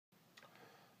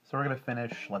So we're going to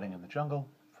finish Letting in the Jungle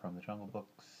from the Jungle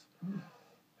Books.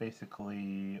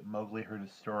 Basically, Mowgli heard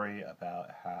a story about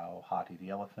how Hati the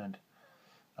elephant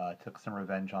took some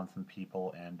revenge on some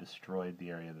people and destroyed the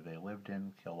area that they lived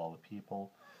in, killed all the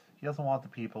people. He doesn't want the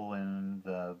people in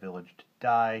the village to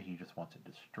die, he just wants it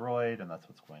destroyed, and that's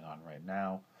what's going on right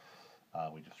now.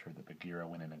 We just heard that Bagheera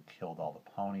went in and killed all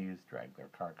the ponies, dragged their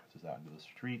carcasses out into the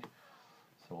street.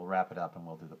 So we'll wrap it up and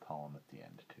we'll do the poem at the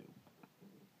end too.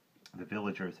 The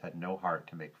villagers had no heart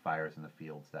to make fires in the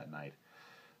fields that night,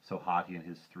 so Hati and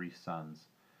his 3 sons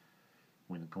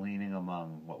went gleaning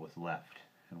among what was left,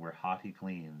 and where Hati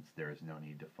gleans there is no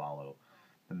need to follow.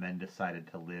 The men decided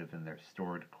to live in their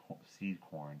stored seed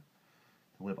corn,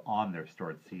 to live on their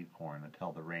stored seed corn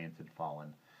until the rains had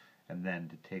fallen, and then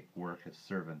to take work as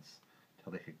servants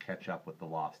till they could catch up with the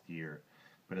lost year.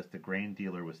 But as the grain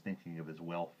dealer was thinking of his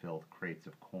well-filled crates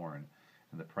of corn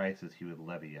and the prices he would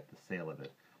levy at the sale of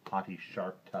it, Hati's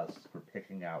sharp tusks were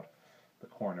picking out the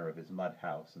corner of his mud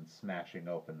house and smashing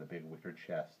open the big wicker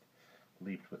chest,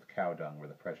 leaped with cow dung where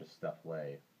the precious stuff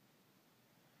lay.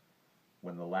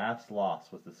 When the last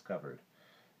loss was discovered,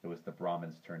 it was the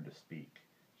Brahmin's turn to speak.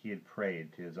 He had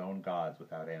prayed to his own gods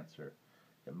without answer.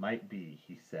 It might be,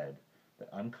 he said, that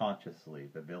unconsciously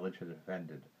the village had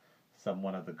offended some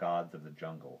one of the gods of the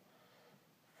jungle,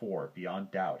 for, beyond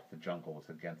doubt, the jungle was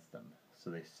against them. So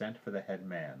they sent for the head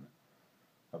man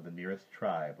of the nearest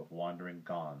tribe of wandering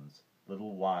Gonds,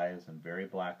 little wise and very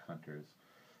black hunters,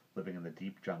 living in the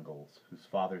deep jungles, whose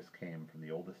fathers came from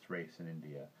the oldest race in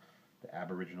India, the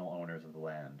aboriginal owners of the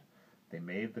land. They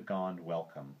made the Gond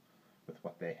welcome with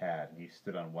what they had, and he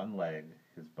stood on one leg,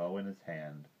 his bow in his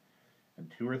hand, and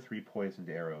 2 or 3 poisoned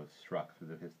arrows struck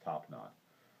through his topknot,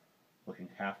 looking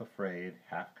half afraid,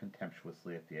 half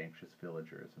contemptuously at the anxious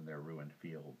villagers in their ruined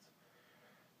fields.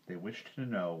 They wished to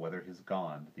know whether his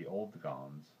Gond, the old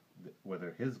Gonds,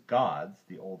 whether his gods,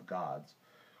 the old gods,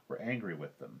 were angry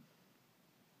with them,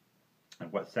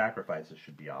 and what sacrifices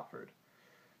should be offered.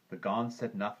 The Gonds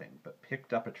said nothing, but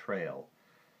picked up a trail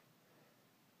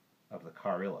of the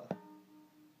Karilla,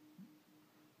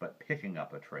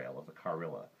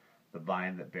 the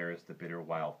vine that bears the bitter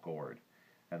wild gourd,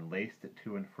 and laced it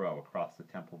to and fro across the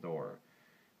temple door,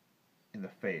 in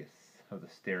the face of the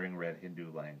staring red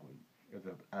Hindu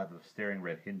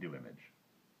image.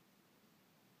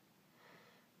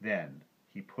 Then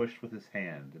he pushed with his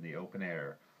hand in the open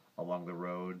air along the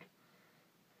road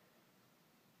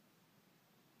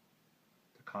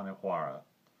to Kaniwara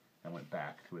and went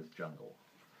back to his jungle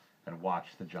and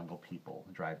watched the jungle people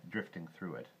drifting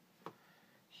through it.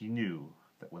 He knew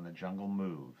that when the jungle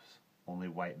moves, only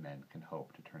white men can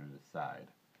hope to turn it aside.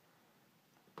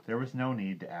 There was no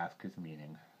need to ask his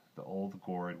meaning. The old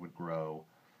gourd would grow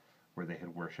where they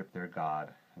had worshipped their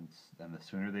god, and the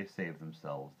sooner they saved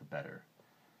themselves, the better.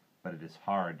 But it is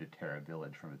hard to tear a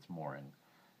village from its mooring.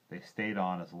 They stayed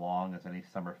on as long as any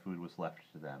summer food was left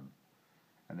to them,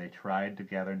 and they tried to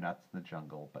gather nuts in the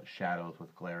jungle, but shadows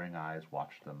with glaring eyes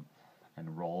watched them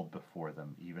and rolled before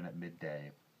them even at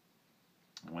midday.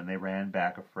 When they ran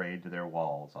back afraid to their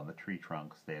walls, on the tree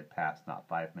trunks they had passed not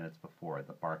 5 minutes before,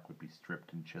 the bark would be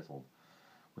stripped and chiseled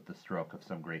with the stroke of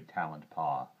some great taloned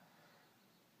paw.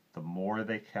 The more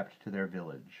they kept to their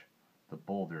village, the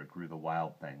bolder grew the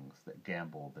wild things that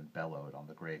gamboled and bellowed on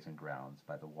the grazing grounds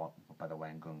by the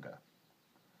Wangunga.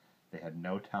 They had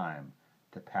no time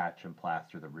to patch and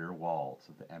plaster the rear walls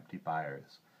of the empty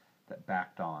byres that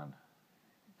backed on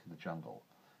to the jungle.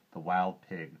 The wild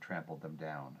pig trampled them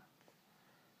down,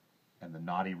 and the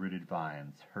knotty-rooted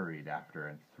vines hurried after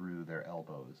and through their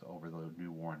elbows over the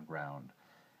new-worn ground,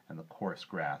 and the coarse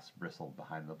grass bristled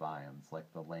behind the vines like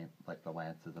the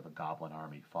lances of a goblin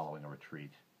army following a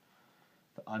retreat.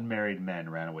 The unmarried men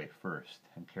ran away first,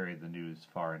 and carried the news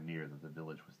far and near that the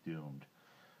village was doomed.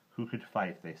 Who could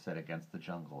fight, they said, against the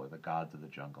jungle or the gods of the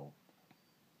jungle?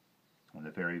 And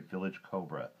the very village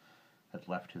cobra had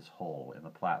left his hole in the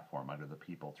platform under the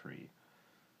peepal tree.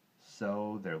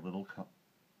 So their little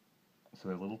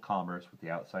commerce with the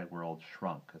outside world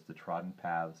shrunk as the trodden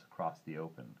paths across the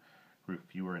open grew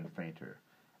fewer and fainter.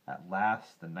 At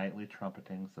last the nightly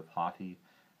trumpetings of Hati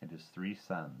and his 3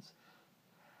 sons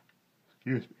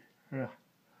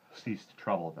ceased to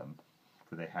trouble them,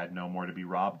 for they had no more to be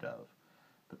robbed of.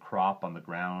 The crop on the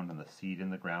ground and the seed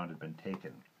in the ground had been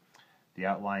taken. The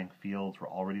outlying fields were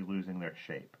already losing their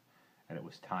shape, and it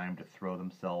was time to throw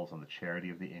themselves on the charity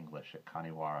of the English at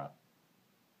Kaniwara.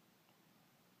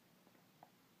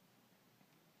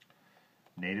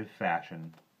 Native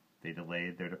fashion, they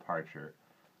delayed their departure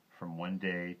from one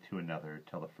day to another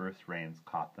till the first rains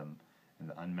caught them, and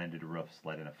the unmended roofs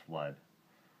let in a flood,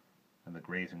 and the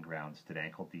grazing ground stood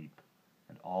ankle deep,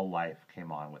 and all life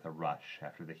came on with a rush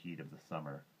after the heat of the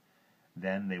summer.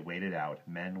 Then they waded out,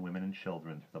 men, women, and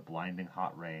children, through the blinding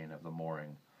hot rain of the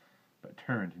mooring, but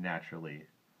turned naturally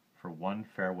for one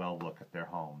farewell look at their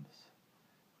homes.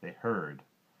 They heard,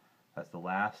 as the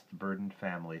last burdened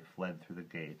family fled through the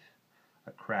gate,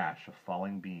 a crash of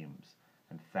falling beams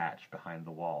and thatch behind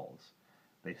the walls.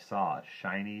 They saw a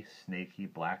shiny, snaky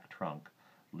black trunk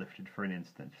lifted for an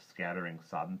instant, scattering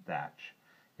sodden thatch.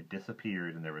 It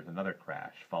disappeared, and there was another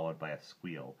crash, followed by a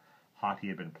squeal. Haughty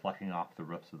had been plucking off the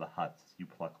roofs of the huts as you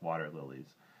pluck water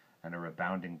lilies, and a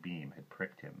rebounding beam had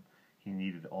pricked him. He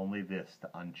needed only this to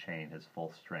unchain his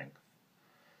full strength.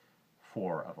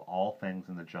 For, of all things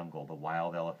in the jungle, the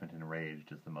wild elephant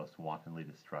enraged is the most wantonly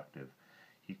destructive.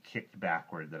 He kicked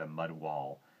backward at a mud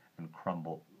wall and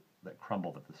crumbled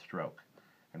at the stroke,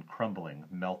 and crumbling,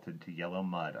 melted to yellow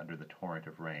mud under the torrent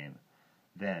of rain.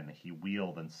 Then he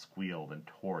wheeled and squealed and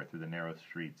tore through the narrow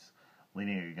streets,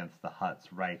 leaning against the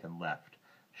huts right and left,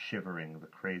 shivering the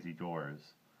crazy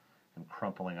doors, and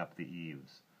crumpling up the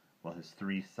eaves, while his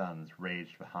 3 sons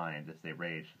raged behind as they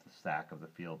raged at the sack of the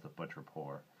fields of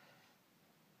Butcherpoor.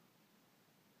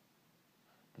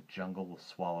 The jungle will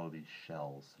swallow these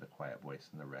shells, said a quiet voice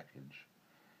in the wreckage.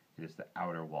 It is the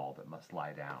outer wall that must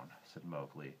lie down, said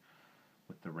Mowgli,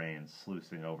 with the rain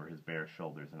sluicing over his bare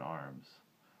shoulders and arms,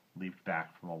 leaped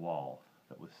back from a wall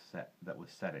that was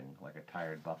setting like a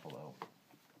tired buffalo.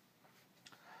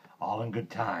 All in good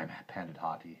time, panted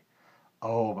Haughty.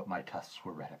 Oh, but my tusks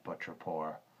were red at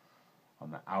Butcherpoor.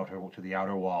 To the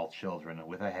outer wall, children,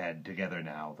 with a head, together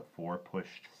now. The 4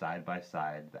 pushed side by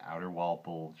side. The outer wall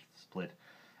bulged, split,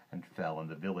 and fell, and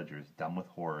the villagers, dumb with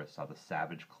horror, saw the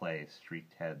savage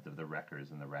clay-streaked heads of the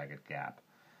wreckers in the ragged gap.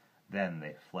 Then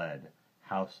they fled,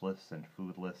 houseless and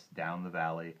foodless, down the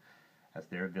valley, as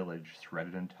their village,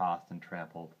 shredded and tossed and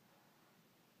trampled,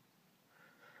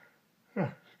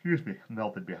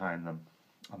 melted behind them.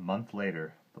 A month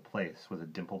later, the place was a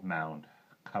dimpled mound,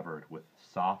 covered with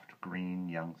soft green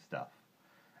young stuff,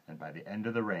 and by the end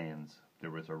of the rains,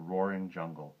 there was a roaring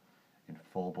jungle in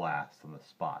full blast on the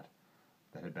spot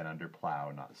that had been under plow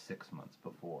not 6 months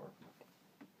before.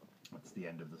 That's the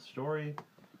end of the story,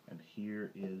 and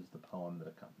here is the poem that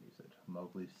accompanies it,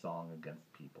 Mowgli's Song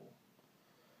Against People.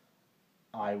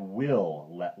 I will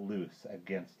let loose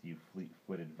against you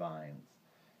fleet-footed vines.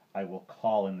 I will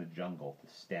call in the jungle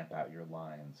to stamp out your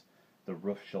lines. The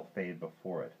roof shall fade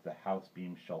before it, the house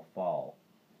beams shall fall,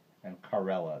 and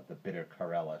Karela, the bitter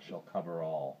Karela, shall cover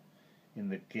all. In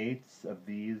the gates of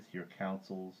these your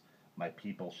councils my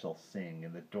people shall sing.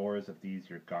 In the doors of these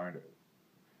your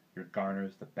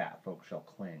garners the bat-folk shall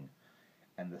cling,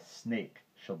 and the snake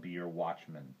shall be your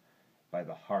watchman by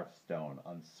the hearthstone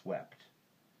unswept.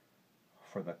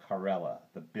 For the Karela,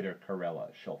 the bitter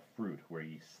Karela, shall fruit where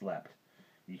ye slept.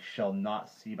 Ye shall not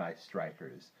see my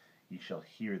strikers, ye shall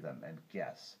hear them and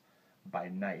guess. By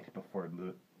night before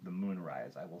the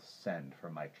moonrise I will send for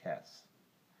my Kess.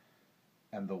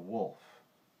 And the wolf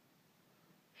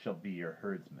shall be your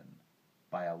herdsman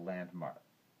by a landmark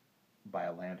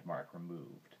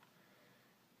removed.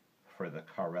 For the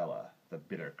Karela, the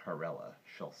bitter Karela,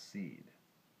 shall seed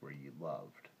where ye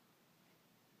loved.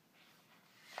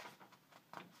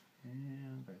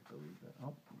 And I believe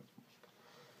that.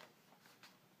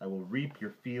 I will reap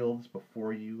your fields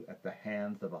before you at the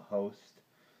hands of a host.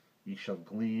 Ye shall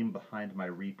gleam behind my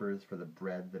reapers for the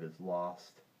bread that is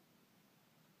lost.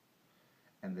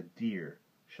 And the deer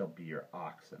shall be your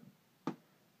oxen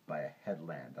by a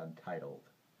headland untitled.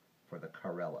 For the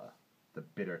Karela, the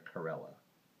bitter Karela,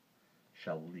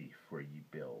 shall leaf where ye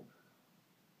build.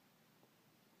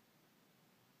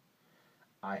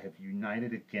 I have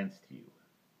united against you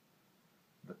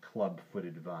the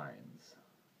club-footed vines.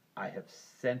 I have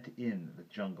sent in the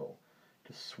jungle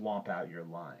to swamp out your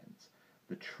lines.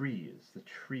 The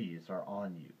trees are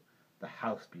on you. The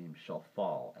house beams shall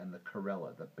fall, and the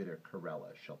Karela, the bitter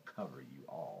Karela, shall cover you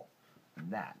all.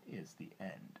 And that is the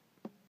end